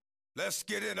Let's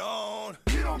get it on.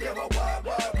 We don't give a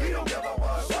what. We don't give a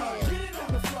what. Get it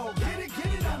on the floor. Get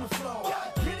it on the floor.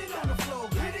 Get it on the floor.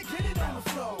 Get it on the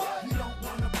floor. You don't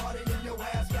want to party, then your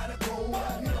ass gotta go.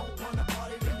 You don't want to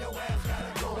party, then your ass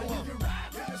gotta go. And you can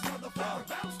ride to this motherfucker,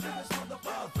 bounce to this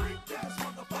motherfucker, freak to this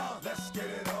motherfucker. Let's get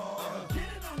it on. Get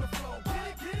it on the floor.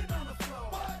 Get it on the floor.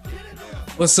 Get it on the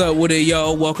floor. What's up with it,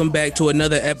 y'all? Welcome back to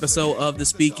another episode of The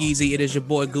Speakeasy. It is your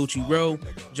boy Gucci Rowe,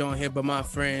 joined here by my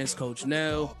friends Coach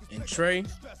Nell and Trey.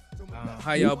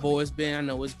 How y'all boys been? I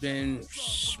know it's been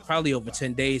probably over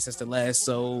 10 days since the last,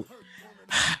 so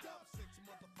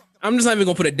I'm just not even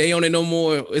gonna put a day on it no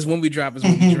more. It's when we drop is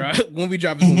when we drop. When we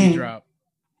drop is when we drop.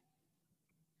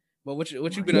 But what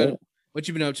you been up? What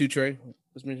you been up to, Trey?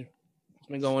 What's been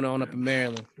going on up in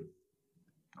Maryland?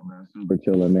 I'm super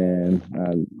chilling, man.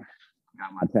 I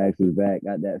got my taxes back,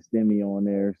 got that stimmy on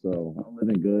there, so I'm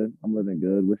living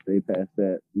good. Wish they passed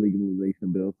that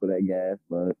legalization bill for that gas,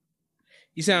 but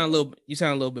You sound a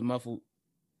little bit muffled.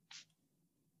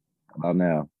 how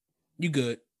now? You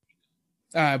good?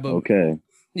 All right, but Okay.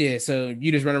 yeah. So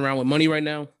you just running around with money right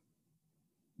now?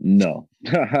 No.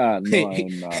 No, I'm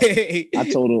not.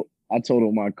 I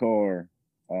totaled my car,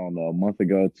 I don't know, a month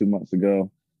ago, 2 months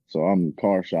ago. So I'm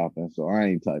car shopping. So I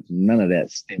ain't touched none of that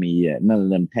stimmy yet. None of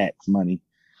them tax money.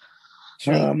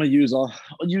 Sure. I'm gonna use all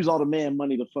the man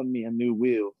money to fund me a new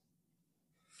wheel.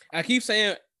 I keep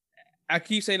saying I'm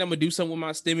gonna do something with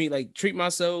my stimmy, like treat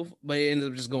myself, but it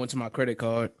ended up just going to my credit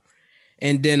card.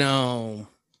 And then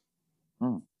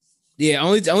yeah,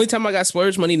 only time I got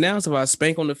splurge money now is if I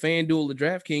spank on the FanDuel or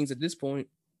DraftKings at this point.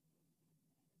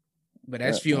 But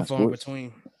that's few and far in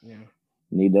between. Yeah.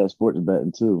 Need that sports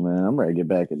betting too, man. I'm ready to get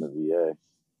back in the VA.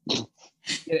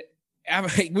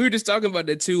 We were just talking about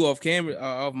that too off camera,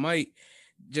 off mic.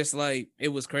 Just like it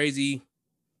was crazy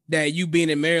that you being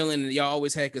in Maryland and y'all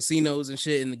always had casinos and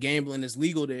shit, and the gambling is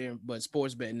legal there, but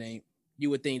sports betting ain't. You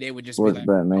would think they would just Sports be like,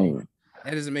 betting ain't.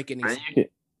 that doesn't make any sense.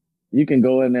 You can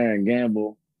go in there and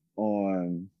gamble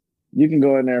on. You can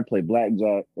go in there and play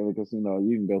blackjack in the casino.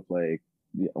 You can go play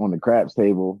on the craps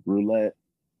table, roulette.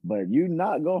 But you're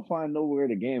not gonna find nowhere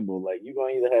to gamble. Like you're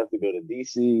gonna either have to go to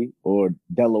DC or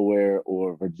Delaware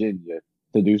or Virginia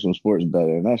to do some sports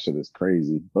betting. And that shit is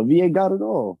crazy. But VA got it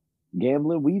all.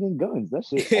 Gambling, weed, and guns. That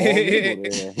shit all legal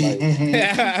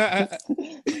there.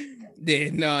 Yeah,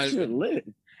 no, shit lit.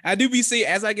 I do be seeing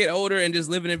as I get older and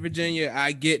just living in Virginia,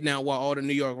 I get now why all the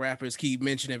New York rappers keep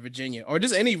mentioning Virginia or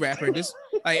just any rapper. Just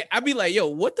like I be like, yo,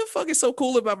 what the fuck is so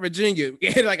cool about Virginia?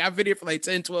 Like I've been here for like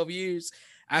 10, 12 years.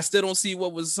 I still don't see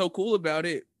what was so cool about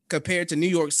it compared to New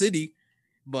York City.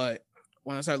 But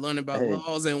when I start learning about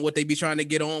laws and what they be trying to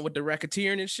get on with the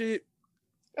racketeering and shit.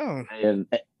 Oh. And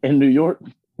in New York,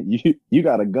 you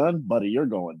got a gun, buddy, you're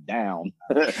going down.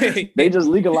 They just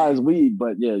legalized weed,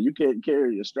 but yeah, you can't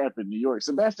carry a strap in New York.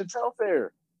 Sebastian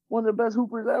Telfair, one of the best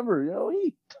hoopers ever.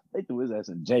 They threw his ass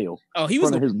in jail. Oh, he in was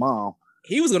front of his mom.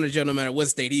 He was going to jail no matter what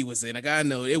state he was in. Like I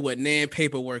know it wasn't nan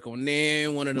paperwork on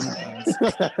nan one of them guys.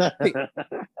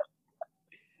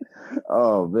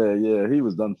 Oh man, yeah, he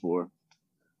was done for.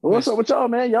 Well, what's up with y'all,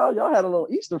 man? Y'all had a little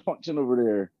Easter function over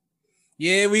there.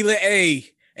 Yeah,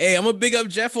 Hey, I'm gonna big up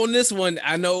Jeff on this one.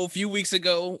 I know a few weeks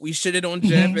ago we shitted on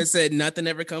Jeff and said nothing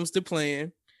ever comes to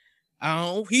plan.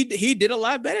 He did a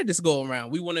lot better this go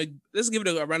around. Let's give it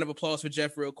a round of applause for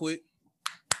Jeff real quick.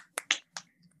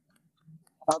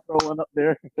 I'll throw one up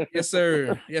there. Yes,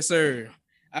 sir. Yes, sir.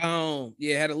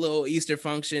 Yeah, had a little Easter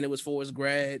function. It was for his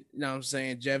grad. You know what I'm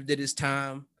saying? Jeff did his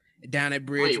time down at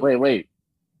Bridge. Wait.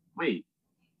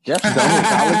 Jeff's done with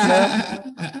college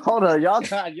now? Hold on, y'all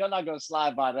not gonna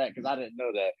slide by that because I didn't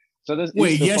know that. So this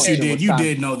Easter yes, you did. You time.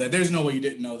 did know that. There's no way you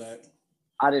didn't know that.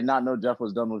 I did not know Jeff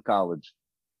was done with college.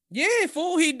 Yeah,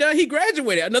 fool. He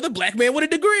graduated. Another black man with a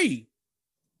degree.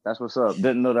 That's what's up.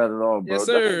 Didn't know that at all, bro. Yes,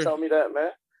 sir. Didn't tell me that, man.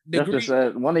 Jeff just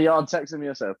said, one of y'all texted me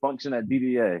and said, function at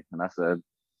DDA. And I said,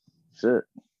 shit.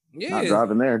 Yeah. Not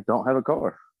driving there. Don't have a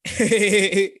car.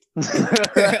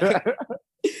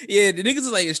 Yeah, the niggas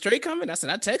was like, is straight coming? I said,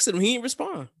 I texted him. He didn't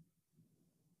respond.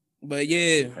 But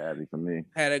yeah. Happy for me.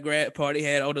 Had a grad party,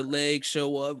 had all the legs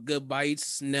show up, good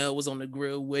bites. Nell was on the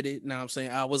grill with it. Now I'm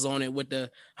saying I was on it with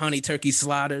the honey turkey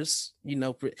sliders, and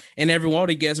all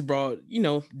the guests brought,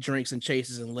 drinks and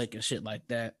chases and liquor and shit like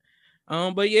that.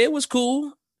 But yeah, it was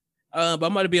cool. But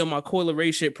I'm about to be on my Coil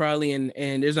Ray shit probably, and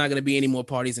there's not gonna be any more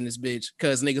parties in this bitch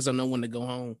because niggas don't know when to go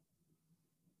home.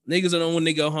 Niggas don't know when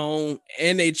they go home,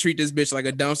 and they treat this bitch like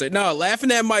a dumpster. No,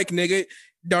 laughing at Mike, nigga.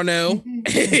 Darnell. Know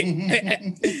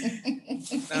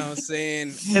what I'm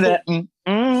saying?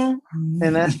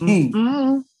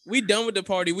 We done with the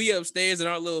party. We upstairs in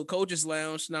our little coach's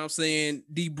lounge, know what I'm saying,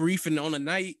 debriefing on the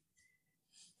night.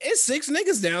 It's 6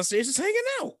 niggas downstairs just hanging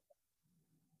out.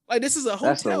 Like this is a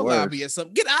That's the hotel lobby or worst.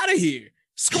 something. Get out of here.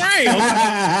 Scram.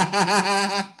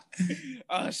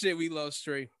 Oh shit, we lost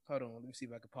Trey. Hold on, let me see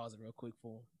if I can pause it real quick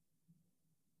for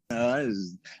him.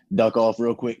 Just duck off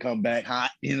real quick, come back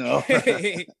hot, you know.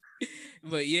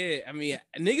 But yeah, I mean,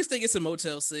 niggas think it's a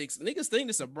Motel 6. Niggas think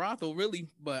it's a brothel, really,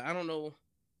 but I don't know.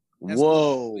 That's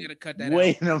Whoa! cool. We gotta cut that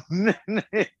Wait out. a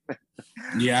minute.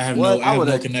 Yeah, I have What?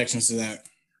 no connections to that.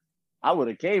 I would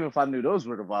have came if I knew those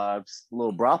were the vibes.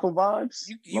 Little brothel vibes.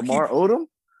 You Lamar Odom.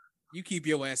 You keep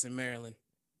your ass in Maryland.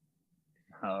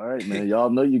 All right, man. Y'all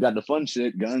know you got the fun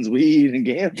shit: guns, weed, and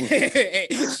gambling. Hey,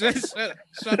 shut up.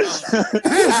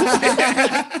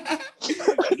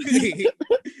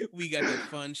 We got the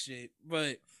fun shit.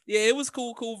 But yeah, it was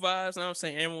cool vibes. Know what I'm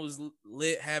saying? Everyone was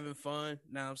lit, having fun.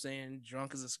 Know what I'm saying?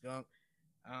 Drunk as a skunk.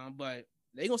 But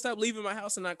they gonna stop leaving my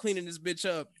house and not cleaning this bitch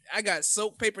up. I got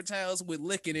soap paper towels with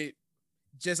lick in it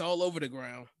just all over the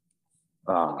ground.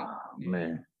 Oh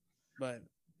man. But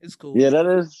it's cool. Yeah, that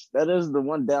is the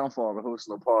one downfall of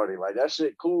hosting a party. Like that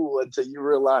shit cool until you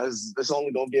realize it's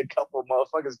only gonna be a couple of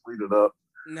motherfuckers cleaning up.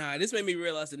 Nah, this made me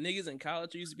realize the niggas in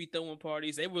college who used to be throwing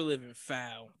parties, they were living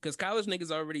foul. Because college niggas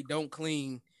already don't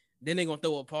clean. Then they gonna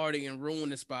throw a party and ruin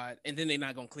the spot, and then they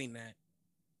not gonna clean that.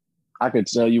 I could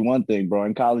tell you one thing, bro.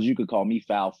 In college, you could call me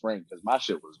Foul Frank because my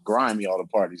shit was grimy all the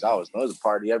parties. There was a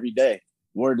party every day.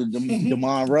 Word to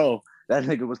DeMon Rowe. That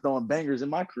nigga was throwing bangers in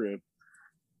my crib.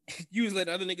 You was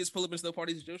letting other niggas pull up and throw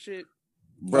parties with your shit?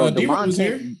 Bro, D-Row was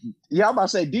here. Yeah, I'm about to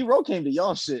say D-Row came to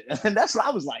y'all shit. And that's what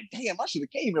I was like, damn, I should have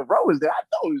came if Rowe was there. I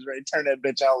know he was ready to turn that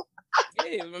bitch out.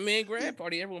 Yeah, my man grad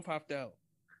party, everyone popped out.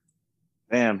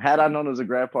 Damn, had I known it was a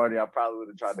grad party, I probably would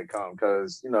have tried to come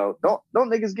because, you know, don't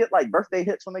niggas get like birthday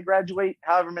hits when they graduate?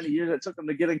 However many years it took them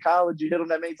to get in college, you hit them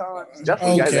that many times?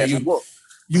 Definitely guys Okay, that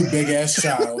you big ass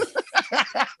child.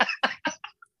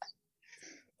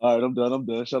 All right, I'm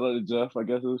done. Shout out to Jeff. I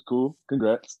guess it was cool.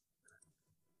 Congrats.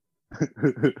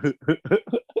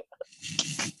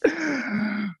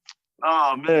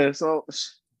 Oh man, so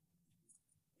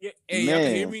Yeah, hey, y'all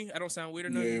can hear me? I don't sound weird or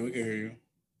nothing? Yeah, we can hear you.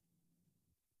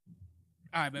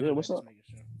 All right, baby. Yeah, what's up?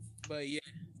 Sure. But yeah,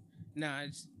 nah,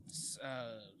 it's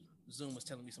Zoom was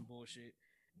telling me some bullshit.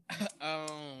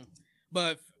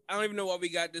 But I don't even know why we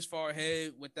got this far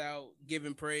ahead without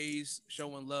giving praise,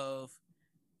 showing love,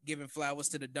 giving flowers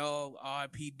to the dog.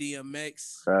 RIP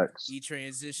DMX. Facts. He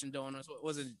transitioned on us. What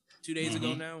was it? 2 days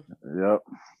ago now? Yep.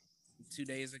 2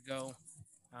 days ago.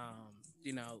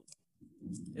 You know,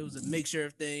 it was a mixture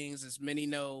of things. As many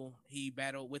know, he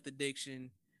battled with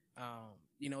addiction.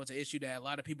 You know, it's an issue that a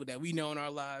lot of people that we know in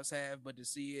our lives have, but to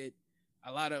see it,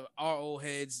 a lot of our old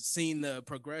heads seen the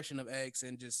progression of X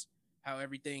and just how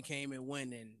everything came and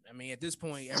went. And I mean, at this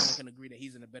point, everyone can agree that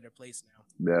he's in a better place now.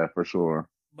 Yeah, for sure.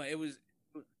 But it was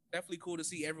definitely cool to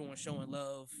see everyone showing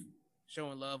love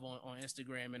on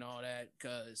Instagram and all that.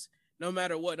 Because no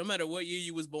matter what year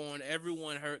you was born,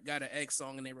 everyone got an X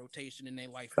song in their rotation in their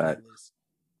life playlist.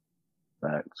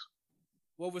 Facts.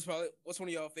 What's one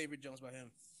of y'all favorite songs by him?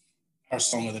 Our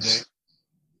song of the day.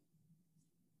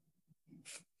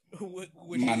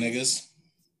 My niggas.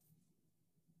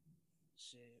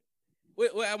 Shit.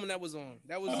 What album that was on?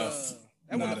 That was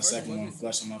that was the second one.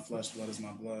 Flesh of my flesh, blood is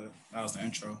my blood. That was the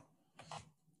intro.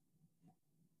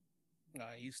 Nah,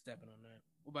 he's stepping on that.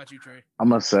 What about you, Trey? I'm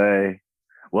gonna say,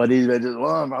 what these bitches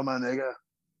want from my nigga.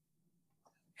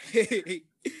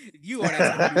 You are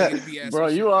that type of nigga, bro.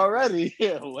 You already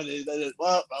here. What is that?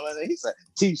 Well, he said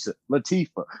Tisha,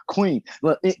 Latifah, Queen.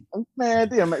 Look, man,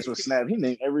 DMX was snap. He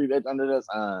named every bitch under this.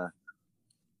 Yeah,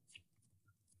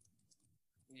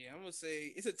 I'm gonna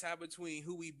say it's a tie between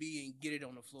Who We Be and Get It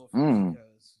on the Floor for me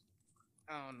because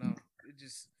I don't know. It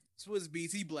just Swizz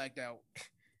Beatz, he blacked out.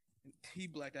 He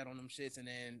blacked out on them shits, and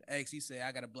then X, he said,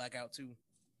 "I got to black out too."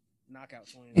 Knockout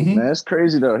Twins. Man, that's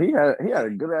crazy though. He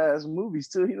had good ass movies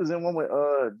too. He was in one with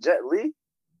Jet Li,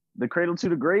 The Cradle to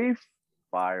the Grave.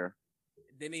 Fire.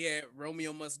 Then he had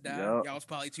Romeo Must Die. Yep. Y'all was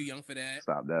probably too young for that.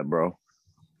 Stop that, bro.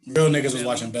 Real niggas was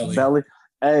watching Belly.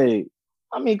 Hey,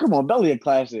 I mean, come on, Belly a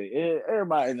classic.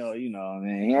 Everybody know, I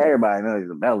mean, everybody knows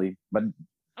he's a Belly. But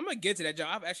I'm gonna get to that, Joe.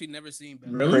 I've actually never seen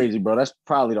Belly. Really? Crazy, bro. That's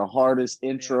probably the hardest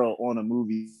intro on a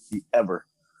movie ever.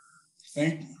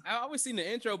 I always seen the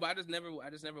intro, but I just never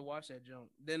watched that jump.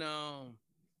 Then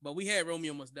but we had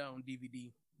Romeo Must Die on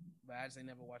DVD, but I just ain't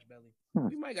never watched Belly.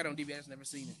 We might got on DVD. I just never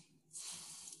seen it.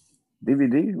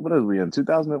 DVD? What is we in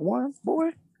 2001? Boy,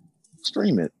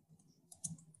 stream it.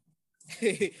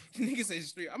 Nigga says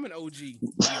stream. I'm an OG,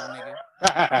 nigga.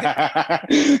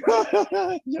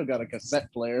 You got a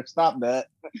cassette player. Stop that.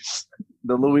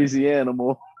 The Louisiana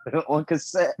on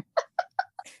cassette.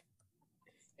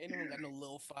 Ain't no one got no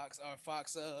Lil Fox or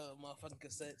Fox motherfucking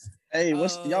cassettes. Hey,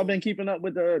 what's y'all been keeping up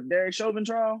with the Derek Chauvin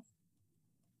trial?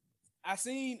 I've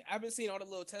been seeing all the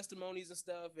little testimonies and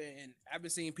stuff, and I've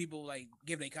been seeing people like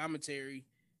give their commentary.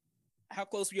 How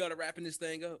close we are to wrapping this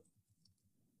thing up?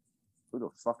 Who the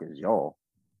fuck is y'all?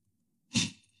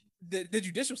 The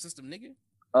judicial system, nigga.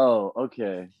 Oh,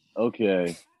 okay. All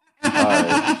right.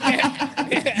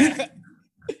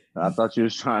 I thought you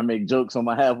was trying to make jokes on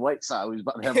my half-white side. We was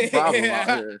about to have a problem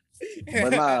out here.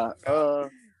 But nah,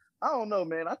 I don't know,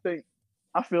 man.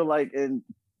 I feel like in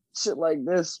shit like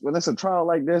this, when it's a trial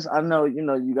like this, I know,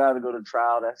 you got to go to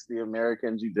trial. That's the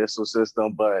American judicial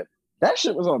system. But that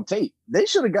shit was on tape. They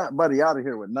should have got Buddy out of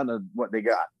here with none of what they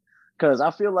got. Because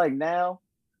I feel like now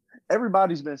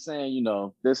everybody's been saying,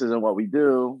 this isn't what we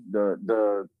do.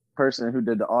 The person who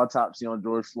did the autopsy on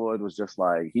George Floyd was just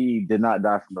like, he did not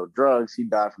die from no drugs. He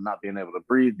died from not being able to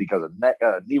breathe because of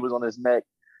knee was on his neck.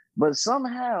 But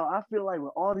somehow I feel like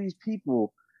with all these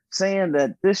people saying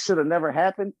that this should have never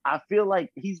happened, I feel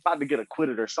like he's about to get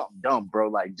acquitted or something dumb, bro.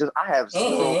 Like, just I have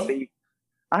zero faith.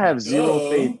 I have zero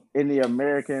faith in the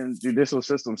American judicial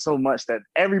system so much that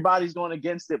everybody's going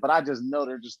against it. But I just know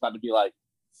they're just about to be like,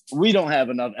 we don't have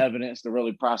enough evidence to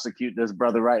really prosecute this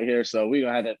brother right here. So we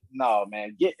gonna have to, no,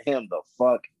 man, get him the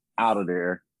fuck out of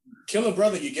there. Kill a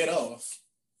brother, you get off.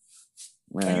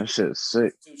 Man, that shit's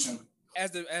sick.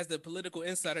 As the political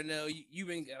insider now, you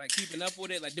been like keeping up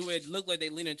with it? Like, do it look like they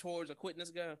leaning towards acquitting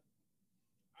this guy?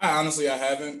 I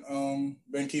haven't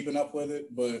been keeping up with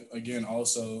it, but again,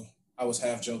 also I was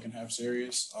half joking, half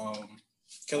serious.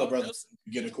 Kill a brother,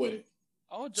 you get acquitted.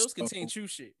 All jokes contain true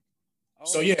shit. I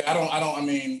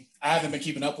haven't been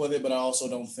keeping up with it, but I also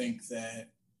don't think that,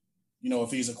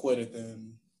 if he's acquitted,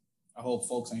 then I hope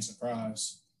folks ain't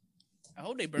surprised. I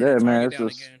hope they burn the target down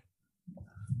again.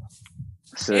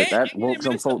 Shit, that woke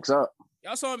some folks up.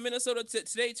 Y'all saw in Minnesota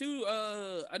today too.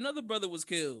 Another brother was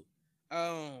killed.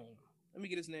 Let me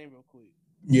get his name real quick.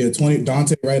 Yeah,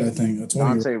 Daunte Wright, I think.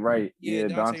 Daunte Wright. Yeah,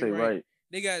 Daunte Wright.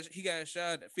 He got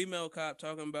shot. A female cop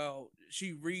talking about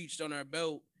she reached on her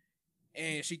belt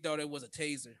and she thought it was a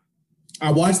taser.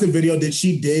 I watched the video that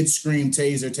she did scream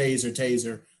taser, taser,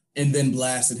 taser, and then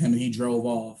blasted him and he drove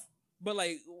off. But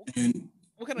like, what kind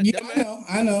of dumbass?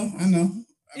 I know.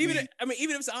 Even if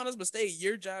it's an honest mistake,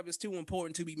 your job is too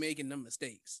important to be making them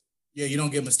mistakes. Yeah, you don't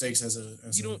get mistakes as a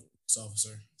police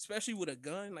officer, especially with a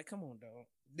gun. Like, come on, dog.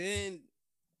 Then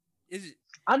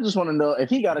I just want to know if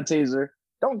he got a taser.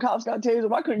 Don't cops got taser?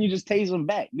 Why couldn't you just tase him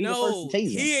back? Be the first to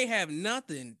tase him. He ain't have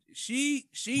nothing. The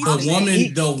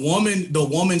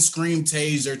woman screamed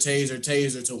taser, taser,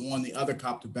 taser to warn the other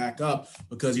cop to back up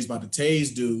because he's about to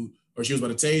tase dude, or she was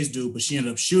about to tase dude, but she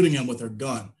ended up shooting him with her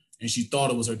gun and she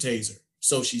thought it was her taser.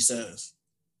 So she says.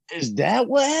 Is that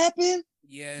what happened?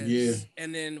 Yes. Yeah.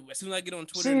 And then as soon as I get on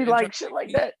Twitter, see, like shit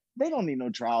like that, they don't need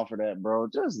no trial for that, bro.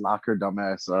 Just lock her dumb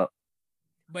ass up.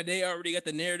 But they already got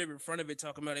the narrative in front of it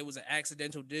talking about it was an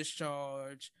accidental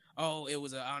discharge. Oh, it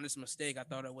was an honest mistake. I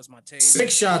thought it was my taser.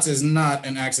 6 shots is not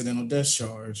an accidental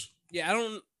discharge. Yeah,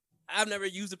 I've never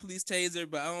used a police taser,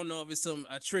 but I don't know if it's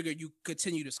a trigger you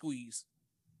continue to squeeze.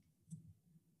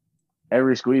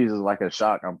 Every squeeze is like a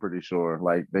shock, I'm pretty sure.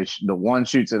 Like the one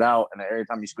shoots it out, and every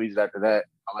time you squeeze it after that,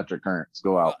 electric currents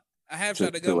go out. Well, I have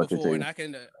shot a gun before, and I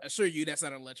can assure you that's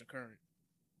not an electric current.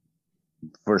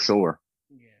 For sure.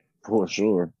 Yeah. For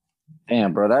sure.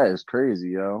 Damn, bro, that is crazy,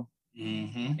 yo.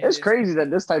 Mm-hmm. It's crazy that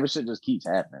this type of shit just keeps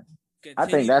happening. I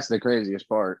think that's the craziest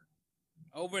part.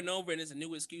 Over and over, and it's a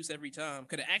new excuse every time.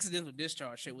 Because the accidental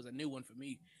discharge shit was a new one for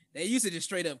me. They used to just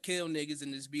straight up kill niggas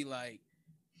and just be like,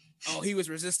 oh, he was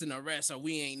resisting arrest, so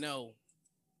we ain't know.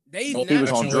 He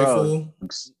was on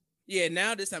drugs. Yeah,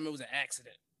 now this time it was an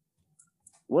accident.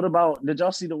 What about, did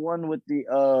y'all see the one with the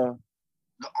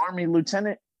Army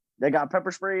lieutenant that got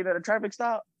pepper sprayed at a traffic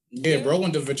stop? Yeah, bro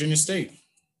went to Virginia State.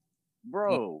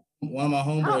 Bro. One of my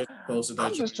homeboys posted that.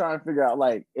 I'm just trying to figure out,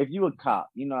 like, if you a cop,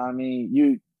 you know what I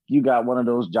mean? You got one of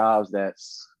those jobs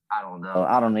that's, I don't know.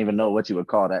 I don't even know what you would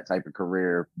call that type of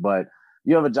career, but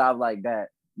you have a job like that.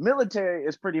 Military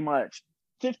is pretty much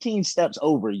 15 steps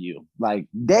over you. Like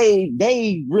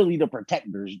they really the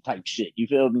protectors type shit. You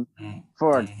feel me?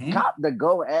 For a cop to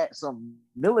go at some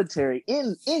military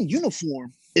in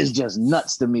uniform is just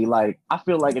nuts to me. Like I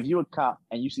feel like if you're a cop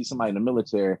and you see somebody in the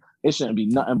military, it shouldn't be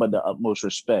nothing but the utmost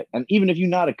respect. And even if you're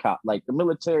not a cop, like the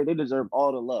military, they deserve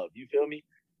all the love. You feel me?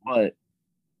 But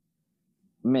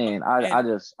man, I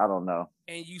don't know.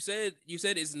 And you said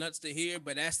it's nuts to hear,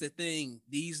 but that's the thing.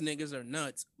 These niggas are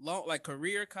nuts. Like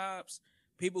career cops,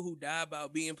 people who die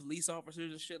about being police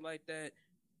officers and shit like that.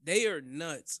 they are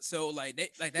nuts. So like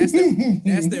that's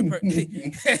their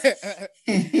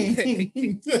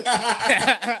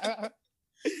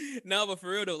no, but for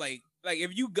real though, like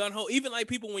if you gun ho, even like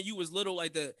people when you was little,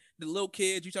 like the little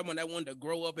kids you talking about that wanted to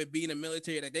grow up and be in the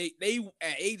military, like they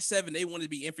at age 7 they wanted to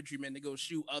be infantrymen to go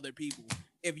shoot other people.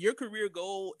 If your career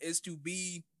goal is to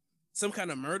be some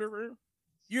kind of murderer,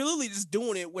 you're literally just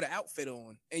doing it with an outfit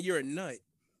on, and you're a nut.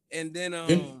 And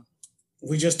then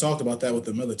we just talked about that with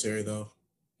the military though.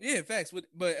 Yeah, facts.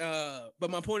 But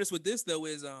my point is with this though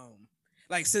is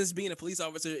like since being a police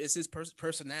officer, it's his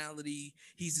personality.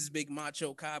 He's this big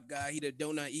macho cop guy. He the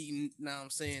donut eating. Now I'm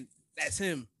saying that's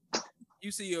him.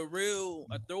 You see a real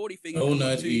authority figure.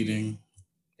 Donut eating.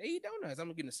 They eat donuts. I'm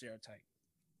getting a stereotype,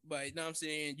 but you know what I'm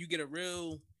saying you get a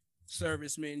real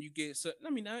serviceman. You get. I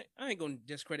mean, I ain't gonna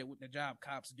discredit what the job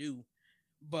cops do,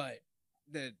 but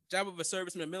the job of a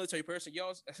serviceman, a military person,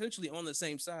 y'all essentially on the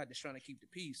same side, just trying to keep the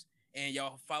peace. And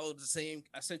y'all follow the same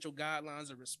essential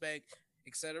guidelines of respect,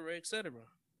 etc., etc.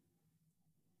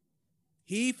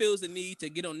 He feels the need to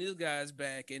get on this guy's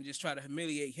back and just try to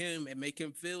humiliate him and make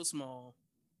him feel small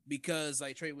because,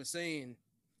 like Trey was saying,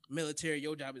 military,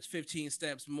 your job is 15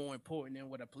 steps more important than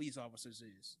what a police officer's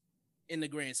is in the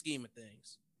grand scheme of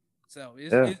things. So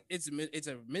it's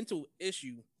a mental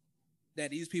issue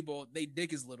that these people, they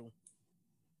dick is little.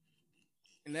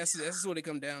 And that's what it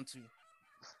comes down to.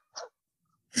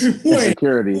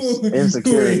 Insecurities.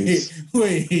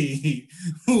 Wait.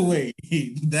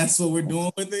 That's what we're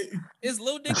doing with it? It's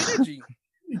low dick energy.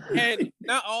 And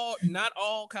not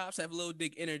all cops have low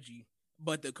dick energy,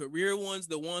 but the career ones,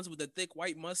 the ones with the thick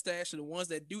white mustache, and the ones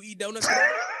that do eat donuts,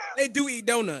 they do eat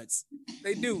donuts.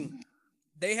 They do.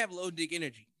 They have low dick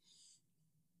energy.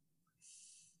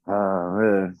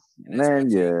 Oh man,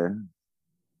 yeah.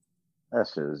 That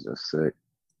shit is just sick.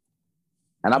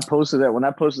 And I posted that when I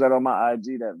posted that on my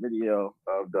IG, that video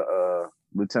of the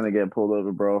lieutenant getting pulled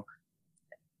over, bro.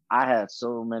 I had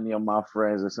so many of my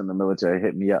friends that's in the military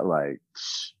hit me up like,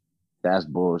 that's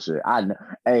bullshit. I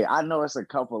know it's a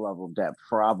couple of them that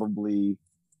probably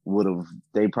would have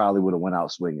went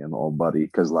out swinging on Buddy,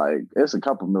 because like it's a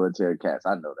couple military cats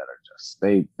I know that are just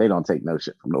they don't take no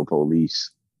shit from no police.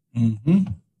 Mm-hmm.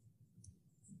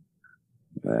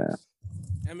 Yeah.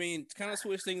 I mean, to kind of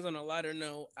switch things on a lighter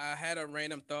note, I had a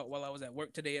random thought while I was at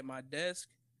work today at my desk.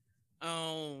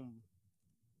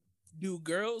 Do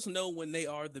girls know when they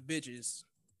are the bitches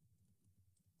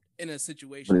in a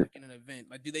situation, like in an event?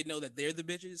 Like, do they know that they're the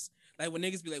bitches? Like, when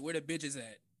niggas be like, where the bitches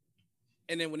at?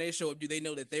 And then when they show up, do they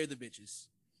know that they're the bitches?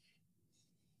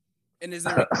 And is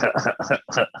there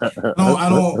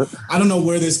I don't know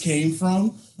where this came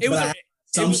from.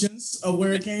 Assumptions of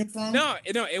where it came from? No,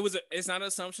 it's not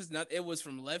assumptions. It was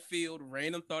from left field,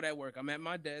 random thought at work. I'm at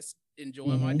my desk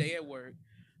enjoying my day at work.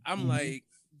 I'm like,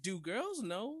 do girls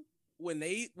know when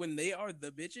they are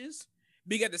the bitches?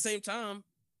 Because at the same time,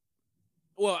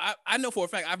 well, I know for a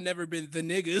fact I've never been the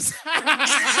niggas.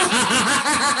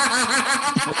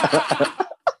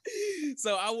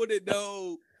 So I wouldn't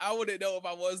know if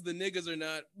I was the niggas or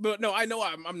not. But no, I know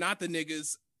I'm not the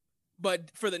niggas.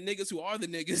 But for the niggas who are the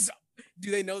niggas,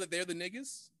 do they know that they're the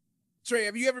niggas? Trey,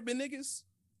 have you ever been niggas?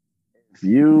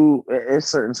 It's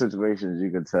certain situations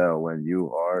you can tell when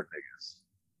you are niggas,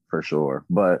 for sure.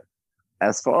 But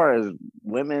as far as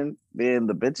women being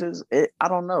the bitches, I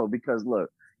don't know, because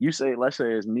look, let's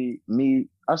say it's me,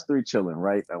 us three chilling,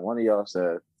 right? And one of y'all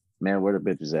said, man, where the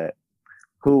bitches at?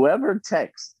 Whoever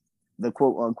texts the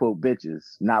quote unquote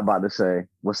bitches, not about to say,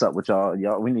 what's up with y'all?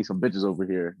 Y'all, we need some bitches over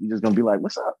here. You're just gonna be like,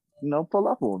 what's up? Pull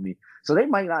up on me. So they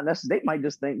might not necessarily, they might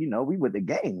just think, we with the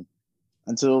gang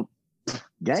until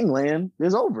gangland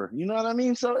is over. You know what I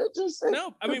mean? So it just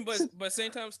but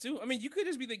same times too. I mean, you could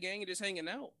just be the gang and just hanging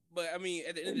out. But I mean,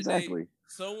 at the end of the day,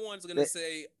 someone's gonna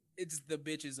say it's the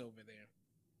bitches over there.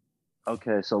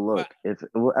 Okay, so look,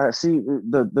 see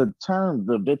the term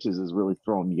 "the bitches" is really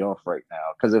throwing me off right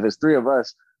now, because if it's three of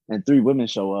us and three women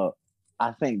show up,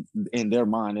 I think in their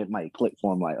mind it might click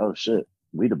for them like, oh shit,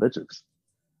 we the bitches.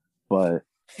 But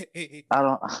I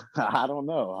don't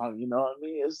know. You know what I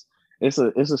mean? It's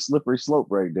a slippery slope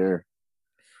right there.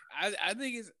 I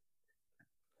think it's.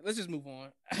 Let's just move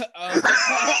on.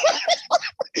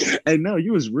 Hey, no,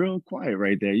 you was real quiet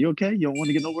right there. You okay? You don't want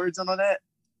to get no words on that?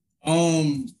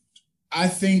 I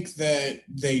think that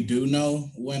they do know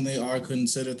when they are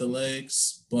considered the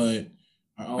legs, but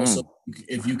I also,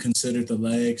 if you consider the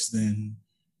legs, then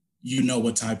you know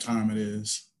what type time it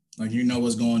is. Like, you know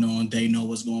what's going on. They know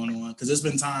what's going on. Because there's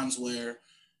been times where,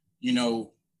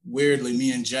 weirdly,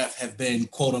 me and Jeff have been,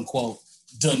 quote unquote,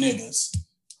 the niggas.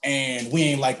 And we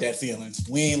ain't like that feeling.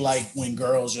 We ain't like when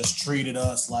girls just treated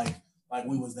us like like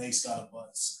we was they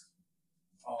scuttlebutts.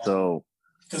 So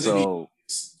Because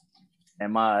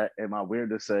am I weird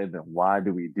to say that why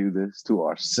do we do this to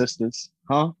our sisters?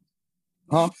 Huh?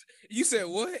 You said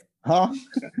what? Huh?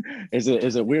 Is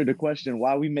it weird to question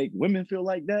why we make women feel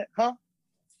like that? Huh?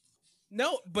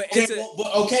 No, but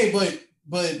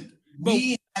but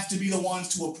we have to be the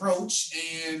ones to approach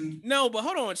and no, but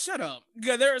hold on, shut up.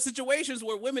 Because there are situations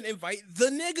where women invite the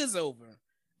niggas over.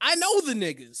 I know the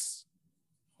niggas.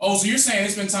 Oh, so you're saying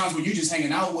it's been times where you're just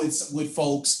hanging out with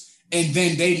folks and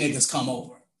then they niggas come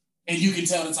over and you can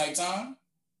tell the type time?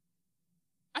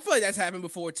 I feel like that's happened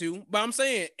before too, but I'm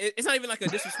saying it's not even like a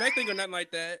disrespect thing or nothing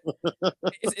like that.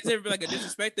 It's never been like a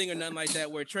disrespect thing or nothing like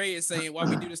that where Trey is saying why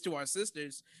we do this to our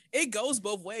sisters. It goes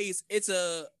both ways.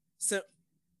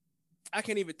 I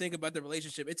can't even think about the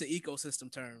relationship. It's an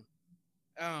ecosystem term.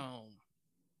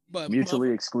 But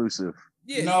Mutually exclusive.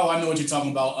 Yeah. No, I know what you're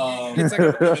talking about. It's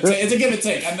a give and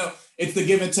take. I know it's the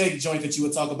give and take joint that you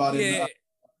would talk about in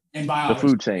biology. The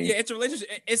food chain. Yeah, it's a relationship.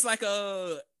 It's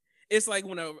like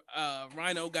when a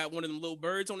rhino got one of them little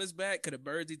birds on his back. Cause the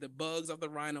birds eat the bugs off the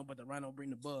rhino, but the rhino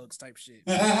bring the bugs type shit.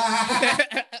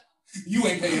 You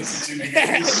ain't paying attention,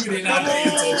 nigga. You did not pay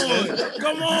attention.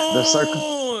 Come on. The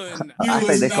circle. I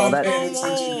think they call that. Come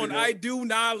on. I do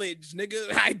knowledge,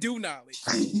 nigga. I do knowledge.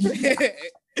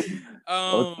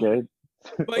 Okay.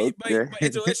 But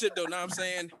it's a relationship though. Know what I'm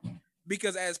saying?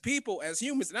 Because as people, as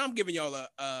humans, and I'm giving y'all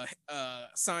a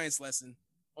science lesson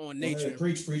on nature.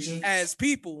 Preacher. As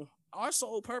people, our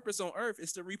sole purpose on Earth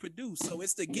is to reproduce. So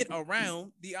it's to get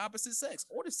around the opposite sex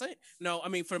or the same. No, I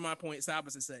mean, for my point, it's the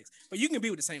opposite sex. But you can be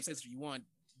with the same sex if you want.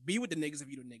 Be with the niggas if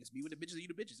you the niggas. Be with the bitches if you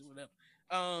the bitches. Whatever.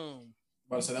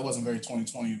 But I said that wasn't very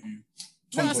 2020 of you.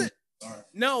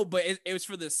 No, but it was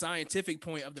for the scientific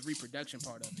point of the reproduction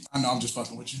part of it. I know. I'm just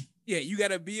fucking with you. Yeah, you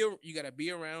gotta be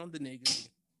around the niggas,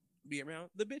 be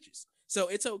around the bitches. So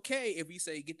it's okay if we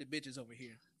say get the bitches over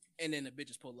here, and then the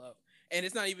bitches pull up, and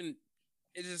it's not even.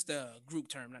 It's just a group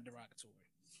term, not derogatory.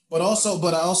 But I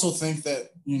also think that,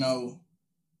 you know,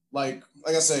 like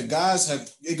I said,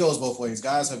 it goes both ways.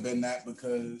 Guys have been that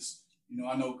because, you know,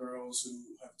 I know girls who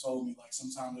have told me like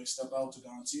sometimes they step out to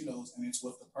Daunte's and it's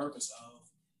with the purpose of,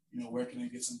 you know, where can they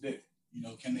get some dick? You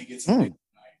know, can they get some dick tonight?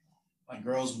 Like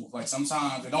girls, like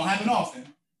sometimes it don't happen often,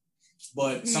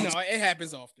 but no, it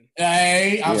happens often.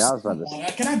 Hey,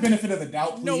 can I benefit of the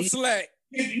doubt, please? No slack.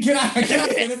 Can I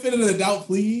benefit of the doubt,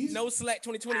 please? No slack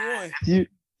 2021.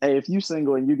 If you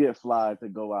single and you get fly to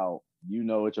go out, you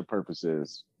know what your purpose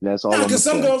is. That's all. Because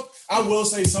some girls, I will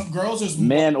say, some girls is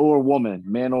man or woman.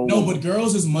 But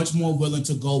girls is much more willing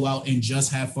to go out and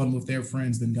just have fun with their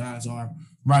friends than guys are,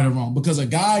 right or wrong. Because a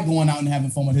guy going out and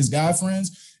having fun with his guy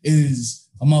friends is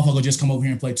a motherfucker just come over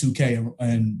here and play 2K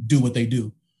and do what they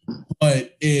do.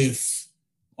 But if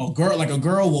a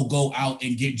girl will go out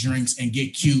and get drinks and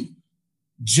get cute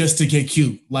just to get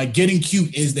cute. Like getting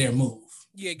cute is their move.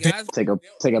 Yeah, guys. Take a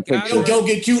picture. They'll go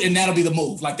get cute and that'll be the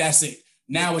move. Like that's it.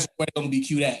 Now it's where they're gonna be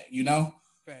cute at, you know?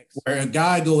 Facts. Where a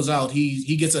guy goes out,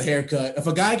 he gets a haircut. If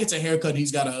a guy gets a haircut and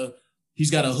he's got a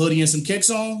hoodie and some kicks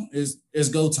on, it's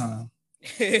go time.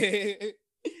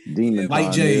 Demon Light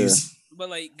time, J's. Yeah.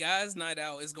 But like guys' night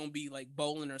out is gonna be like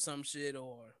bowling or some shit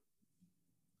or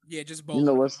just bowling. You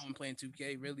know what's playing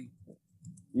 2K, really.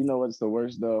 You know what's the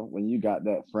worst though? When you got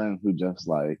that friend who just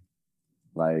like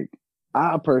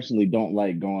I personally don't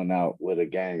like going out with a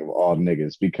gang of all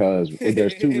niggas because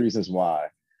there's two reasons why.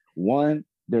 One,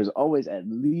 there's always at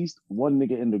least one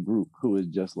nigga in the group who is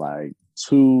just like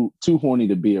too horny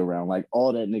to be around. Like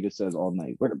all that nigga says all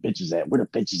night. Where the bitches at? Where the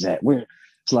bitches at?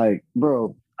 It's like,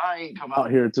 bro, I ain't come out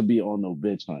here to be on no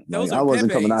bitch hunt. Like, I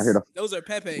wasn't coming out here to. Those are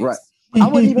Pepe's. Right. I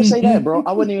wouldn't even say that, bro.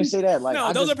 I wouldn't even say that. Like,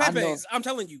 no, those are Pepe's. I'm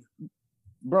telling you.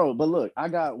 Bro, but look, I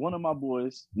got one of my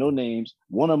boys, no names.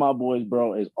 One of my boys,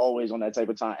 bro, is always on that type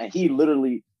of time. And he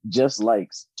literally just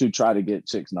likes to try to get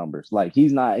chicks' numbers. Like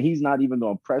he's not even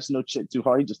gonna press no chick too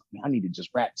hard. He just, I need to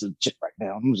just rap to the chick right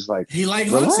now. I'm just like, he like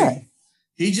hunting.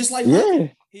 He just like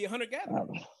hunting. He 100-gatherer.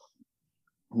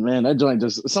 Man, that joint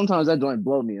sometimes that joint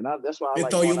blow me. And that's why I like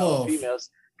throw you off.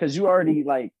 Females. Because you already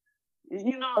like,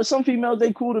 you know, some females,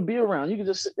 they cool to be around. You can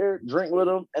just sit there, drink with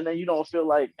them, and then you don't feel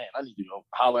like, man, I need to go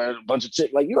holler at a bunch of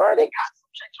chicks. Like, you already got some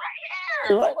chicks right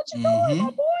here. Like, what you doing,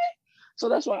 my boy? So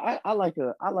that's why I like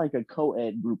a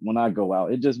co-ed group when I go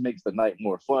out. It just makes the night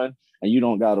more fun, and you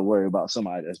don't got to worry about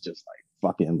somebody that's just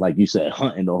like fucking, like you said,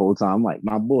 hunting the whole time. I'm like,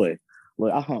 my boy,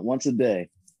 look, I hunt once a day,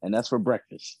 and that's for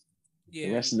breakfast. Yeah.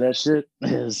 The rest of that shit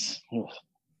is...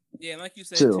 Yeah, like you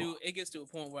said, chill. too, it gets to a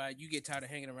point where you get tired of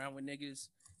hanging around with niggas.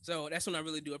 So that's when I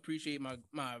really do appreciate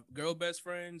my girl best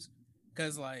friends,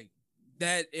 because like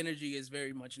that energy is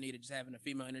very much needed. Just having a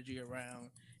female energy around,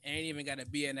 and ain't even got to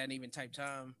be in that even type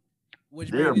time.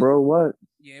 Which Yeah, bro. What?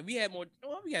 Yeah, we had more.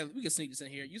 Well, we can sneak this in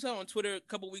here. You saw on Twitter a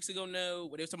couple weeks ago, where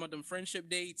they were talking about them friendship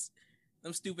dates.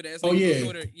 Them stupid ass. Oh yeah, on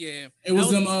Twitter. Yeah. It was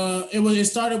them. It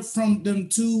started from them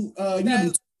two. You know,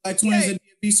 them like twins at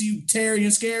BCU, Terry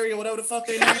and Scary or whatever the fuck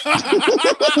they name.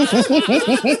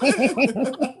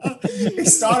 It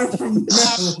started from.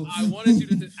 I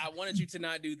wanted you to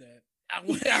not do that.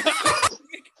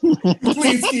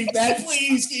 Please keep that.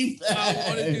 Please keep that. I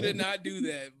wanted you to not do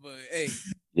that, but hey.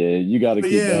 Yeah, you got to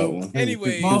keep that one.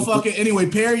 Anyway, motherfucking. Anyway,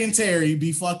 Perry and Terry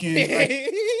be fucking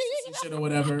some shit or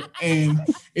whatever, and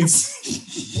it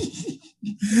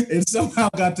somehow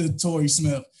got to Tory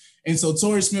Smith, and so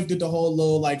Tory Smith did the whole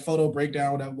little like photo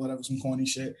breakdown, whatever, some corny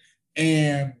shit,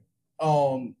 and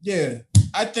yeah,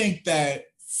 I think that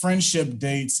friendship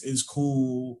dates is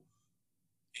cool.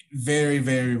 Very,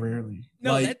 very rarely.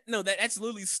 No, that's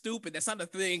literally stupid. That's not a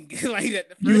thing. Like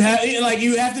that. You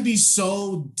have to be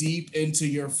so deep into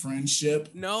your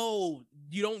friendship. No,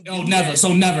 you don't. No, never.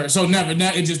 So never.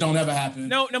 It just don't ever happen.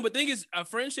 No. But the thing is, a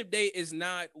friendship date is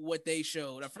not what they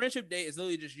showed. A friendship date is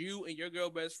literally just you and your girl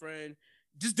best friend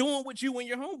just doing what you and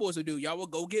your homeboys will do. Y'all will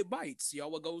go get bites.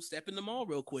 Y'all will go step in the mall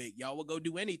real quick. Y'all will go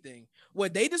do anything.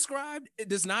 What they described, it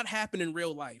does not happen in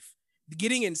real life.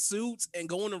 Getting in suits and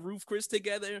going to Roof Chris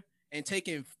together and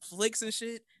taking flicks and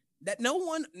shit. That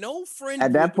no friend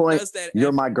at that point does that.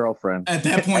 You're my girlfriend. At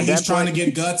that point, he's trying to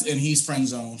get guts and he's friend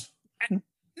zoned.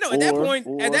 No, at that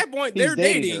point, they're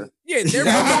dating. Yeah, they're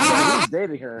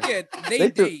dating her. Yeah,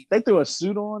 they threw a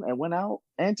suit on and went out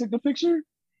and took the picture.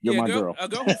 You're my girl. A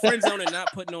girl who friend zone and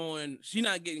not putting on. She's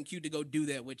not getting cute to go do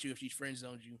that with you if she friend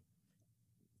zones you.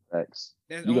 Thanks.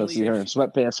 You're gonna see her in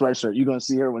sweatpants, sweatshirt. You're gonna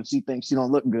see her when she thinks she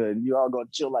don't look good, and you all gonna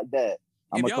chill like that.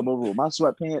 I'm gonna come over with my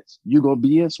sweatpants. You gonna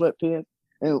be in sweatpants,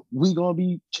 and we gonna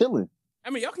be chilling. I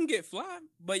mean, y'all can get fly,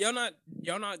 but y'all not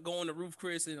going to Roof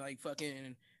Chris and like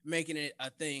fucking making it a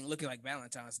thing, looking like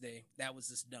Valentine's Day. That was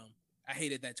just dumb. I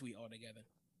hated that tweet altogether.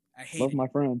 Love my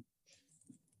friend.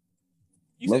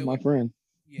 Love my friend.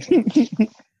 Yeah.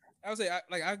 I would say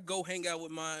I go hang out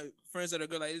with my friends that are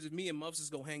good. Like it's just me and Muffs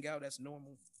just go hang out. That's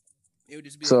normal. It would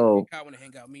just be like I want to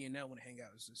hang out. Me and Nell want to hang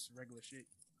out. It's just regular shit.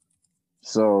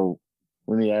 So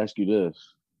let me ask you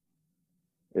this: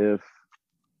 if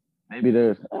maybe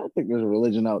I think there's a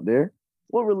religion out there.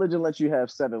 What religion lets you have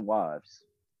 7 wives?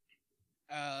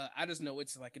 I just know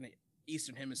it's like in the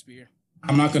Eastern Hemisphere.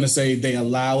 I'm not gonna say they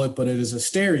allow it, but it is a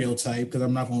stereotype because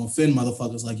I'm not gonna offend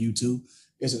motherfuckers like you two.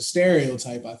 It's a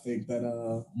stereotype. I think that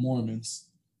Mormons.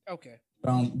 Okay.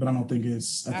 But I don't think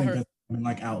it's. I think that's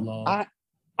like outlawed.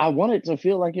 I wanted to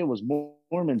feel like it was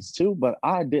Mormons too, but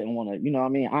I didn't want to. You know what I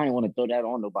mean? I didn't want to throw that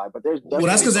on nobody. But there's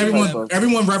that's because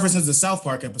everyone references the South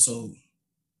Park episode.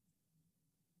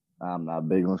 I'm not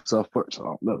big on South Park,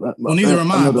 so neither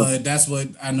am I. But that's what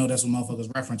I know. That's what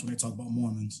motherfuckers reference when they talk about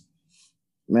Mormons.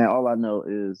 Man, all I know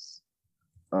is,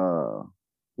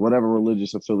 whatever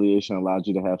religious affiliation allowed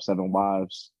you to have 7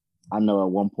 wives. I know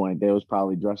at one point they was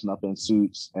probably dressing up in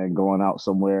suits and going out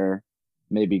somewhere.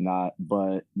 Maybe not,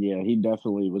 but yeah, he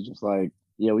definitely was just like,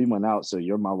 yeah, we went out, so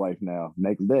you're my wife now.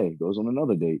 Next day, goes on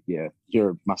another date. Yeah,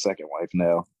 you're my second wife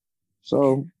now.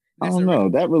 So I don't know.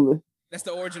 That's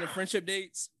the origin of friendship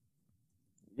dates.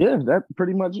 Yeah, that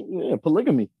pretty much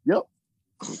polygamy. Yep.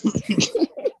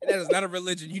 That is not a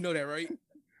religion. You know that, right?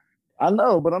 I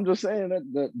know, but I'm just saying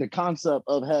that the concept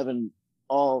of having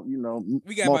all,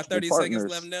 we got about 30 partners. seconds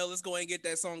left. Now let's go ahead and get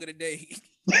that song of the day.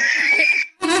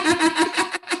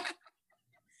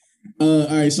 All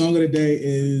right, song of the day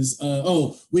is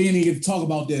we didn't even talk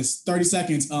about this. 30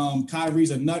 seconds.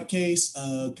 Kyrie's a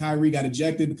nutcase. Kyrie got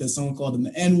ejected because someone called him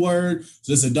the N-word.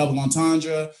 So this is a double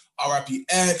entendre. R.I.P.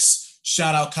 X.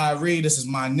 Shout out Kyrie. This is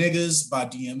My Niggas by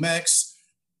DMX.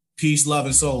 Peace, love,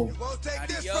 and soul. You won't take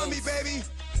this from me, baby.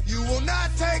 You will not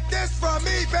take this from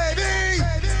me, baby.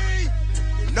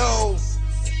 No.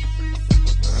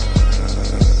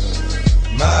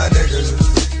 My niggas.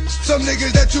 Some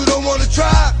niggas that you don't wanna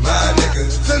try. My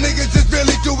niggas. Some niggas just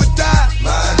really do or die.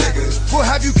 My niggas. We'll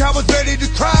have you cowards ready to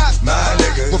cry. My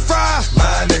niggas. We'll fry.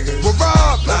 My niggas. We'll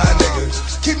rob. My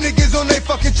niggas. Keep niggas on their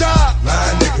fucking job. My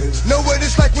niggas. Know what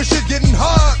it's like when shit getting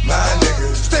hard. My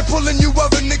niggas. Stay pulling you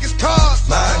other niggas' cars.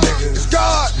 My niggas. It's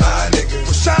God. My niggas.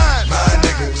 Will shine. My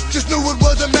niggas. Just knew it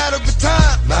was a matter of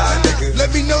time. My niggas.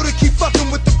 Let me know to keep fucking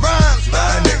with the rhymes.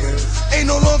 My niggas. Ain't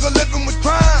no longer living with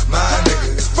crime. My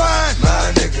niggas. It's fine.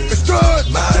 My niggas. It's good.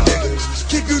 My niggas.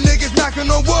 Keep you niggas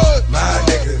knocking on wood. My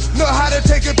niggas. Know how to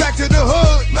take it back to the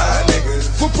hood. My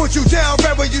niggas. We'll put you down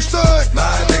right where you stood.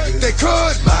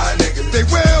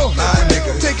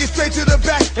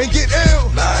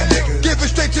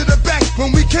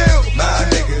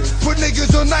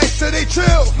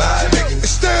 chill. My niggas.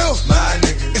 It's still my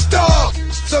niggas. It's dog.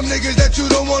 Some niggas that you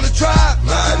don't wanna try.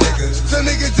 My niggas. Some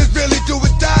niggas just really do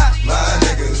or die. My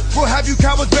niggas. We'll have you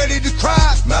cowards ready to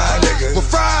cry. My niggas. We'll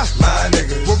fry. My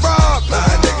niggas. We'll rob. My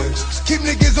niggas. Keep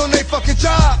niggas on they fucking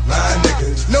job. My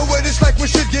niggas. Know what it's like when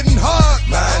shit getting hard.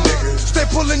 My niggas. Stay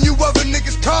pulling you other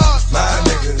niggas' cars. My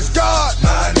niggas. It's God.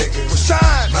 My niggas. We'll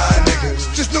shine. My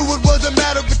niggas. Just knew it was a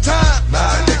matter of time. My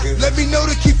niggas. Let me know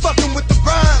to keep fucking with the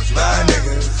rhymes. My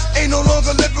niggas. Ain't no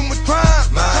longer living with crime.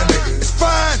 My niggas. It's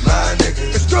fine. My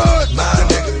niggas. It's good. My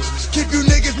niggas. Keep you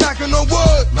niggas knocking on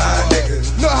wood. My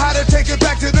niggas. Know how to take it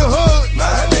back to the hood.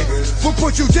 My niggas. We'll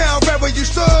put you down right where you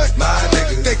stood. My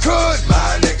niggas. They could.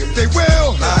 My niggas. They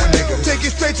will. My niggas. Take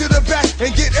it straight to the back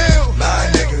and get ill. My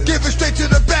niggas. Give it straight to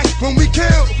the back when we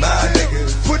kill. My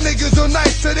niggas. Put niggas on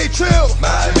nice so they chill.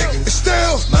 My niggas. It's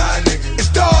still. My niggas. It's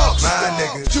dogs. My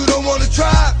niggas. You don't wanna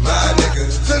try. My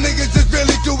niggas. Some niggas just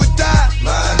really do or die.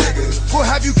 My niggas. We'll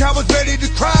have you cowards ready to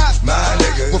cry. My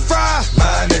niggas. We'll fry.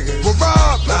 My niggas. We'll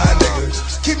rob. My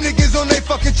niggas. Keep niggas on they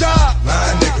fucking job. My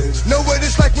niggas. Know what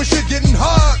it's like when shit getting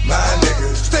hard. My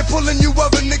niggas. Stay pulling you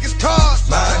other niggas' cars.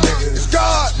 My niggas. It's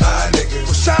God. My niggas.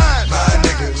 Will shine. My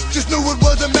niggas. Just knew it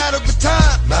was a matter of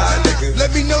time. My niggas.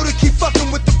 Let me know to keep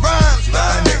fucking with the rhymes. My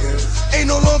niggas. Ain't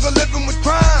no longer living with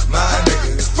crime. My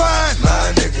niggas. It's fine.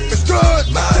 My niggas. It's good.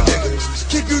 My niggas.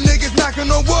 Keep you niggas knocking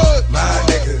on wood. My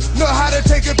niggas. Know how to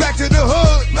take it back to the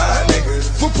hood. My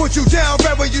niggas. We'll put you down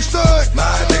right where you stood.